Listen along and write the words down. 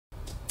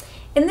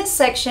In this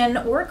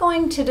section, we're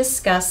going to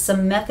discuss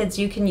some methods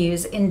you can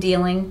use in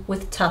dealing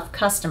with tough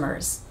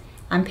customers.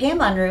 I'm Pam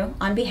Unruh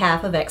on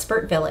behalf of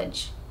Expert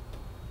Village.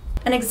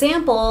 An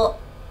example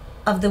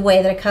of the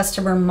way that a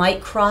customer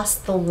might cross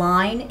the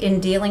line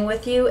in dealing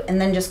with you and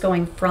then just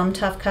going from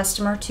tough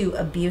customer to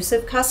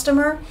abusive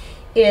customer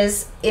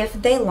is if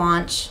they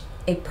launch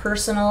a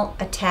personal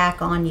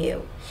attack on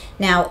you.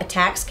 Now,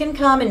 attacks can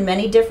come in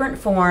many different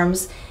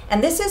forms,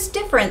 and this is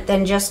different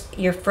than just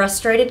your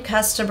frustrated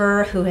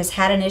customer who has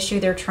had an issue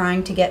they're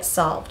trying to get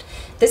solved.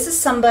 This is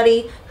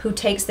somebody who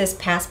takes this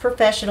past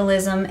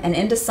professionalism and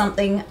into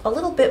something a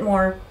little bit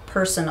more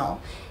personal.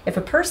 If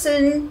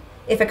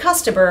a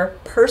customer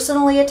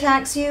personally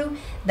attacks you,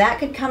 that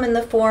could come in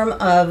the form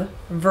of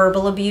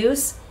verbal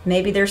abuse.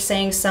 Maybe they're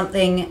saying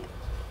something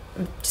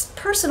just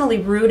personally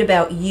rude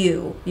about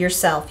you,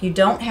 yourself. You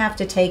don't have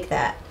to take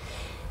that.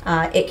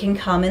 It can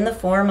come in the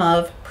form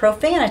of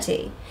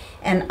profanity.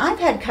 And I've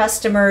had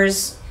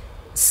customers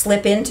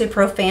slip into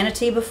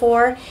profanity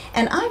before,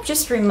 and I've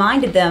just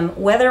reminded them,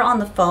 whether on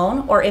the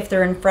phone or if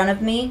they're in front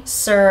of me,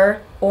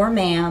 sir or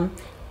ma'am,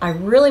 I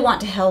really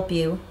want to help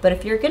you, but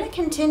if you're going to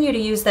continue to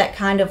use that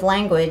kind of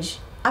language,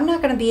 I'm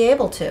not going to be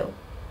able to.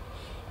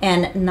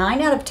 And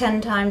 9 out of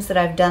 10 times that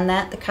I've done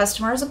that, the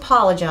customer has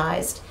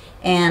apologized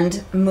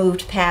and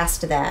moved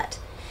past that.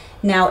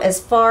 Now, as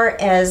far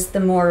as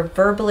the more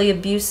verbally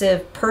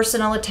abusive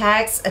personal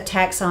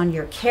attacks on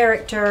your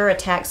character,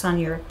 attacks on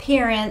your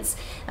appearance,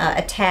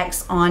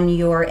 attacks on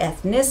your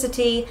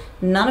ethnicity,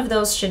 none of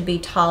those should be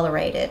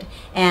tolerated.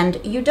 And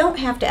you don't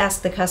have to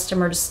ask the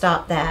customer to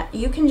stop that.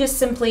 You can just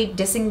simply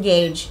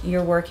disengage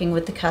your working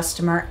with the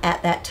customer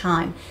at that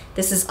time.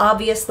 This is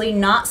obviously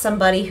not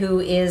somebody who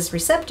is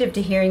receptive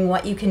to hearing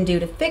what you can do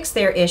to fix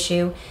their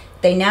issue.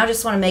 They now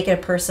just want to make it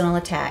a personal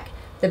attack.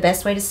 The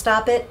best way to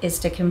stop it is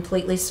to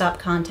completely stop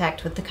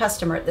contact with the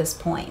customer at this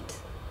point.